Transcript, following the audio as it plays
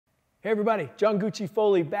Hey everybody, John Gucci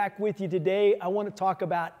Foley back with you today. I want to talk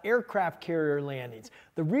about aircraft carrier landings.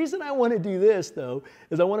 The reason I want to do this though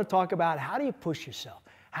is I want to talk about how do you push yourself?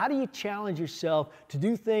 How do you challenge yourself to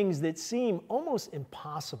do things that seem almost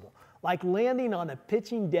impossible, like landing on a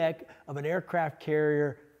pitching deck of an aircraft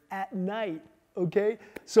carrier at night. Okay,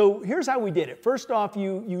 so here's how we did it. First off,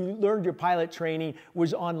 you learned your pilot training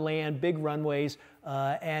was on land, big runways,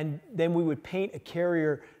 and then we would paint a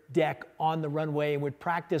carrier deck on the runway and would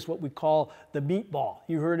practice what we call the meatball.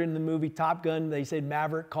 You heard in the movie Top Gun, they said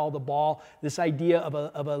Maverick called the ball, this idea of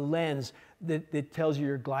a lens that tells you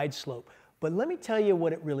your glide slope. But let me tell you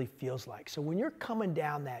what it really feels like. So when you're coming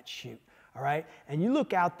down that chute, all right, and you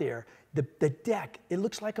look out there, the deck, it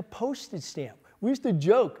looks like a postage stamp. We used to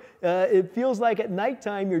joke, it feels like at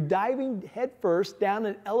nighttime you're diving headfirst down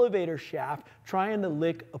an elevator shaft trying to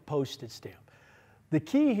lick a postage stamp. The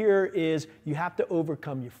key here is you have to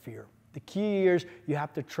overcome your fear. The key here is you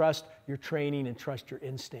have to trust your training and trust your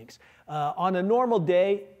instincts. On a normal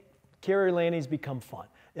day, carrier landings become fun.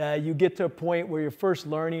 You get to a point where you're first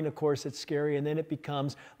learning, of course it's scary, and then it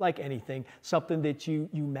becomes, like anything, something that you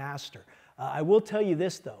master. I will tell you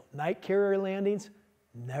this though, night carrier landings,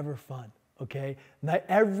 never fun. Okay,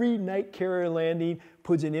 every night carrier landing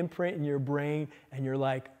puts an imprint in your brain and you're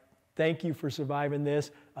like, thank you for surviving this.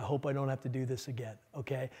 I hope I don't have to do this again,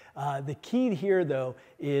 okay? The key here though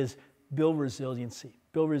is build resiliency.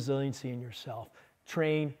 Build resiliency in yourself.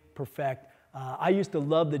 Train, perfect. I used to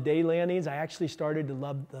love the day landings. I actually started to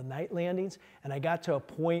love the night landings, and I got to a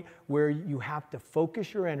point where you have to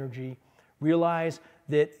focus your energy, realize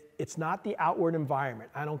that it's not the outward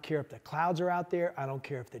environment. I don't care if the clouds are out there. I don't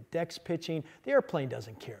care if the deck's pitching. The airplane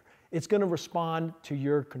doesn't care. It's going to respond to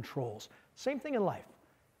your controls. Same thing in life.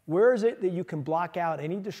 Where is it that you can block out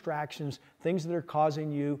any distractions, things that are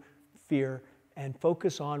causing you fear, and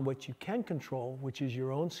focus on what you can control, which is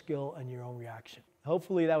your own skill and your own reaction?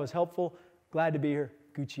 Hopefully that was helpful. Glad to be here.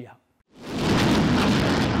 Gucci out.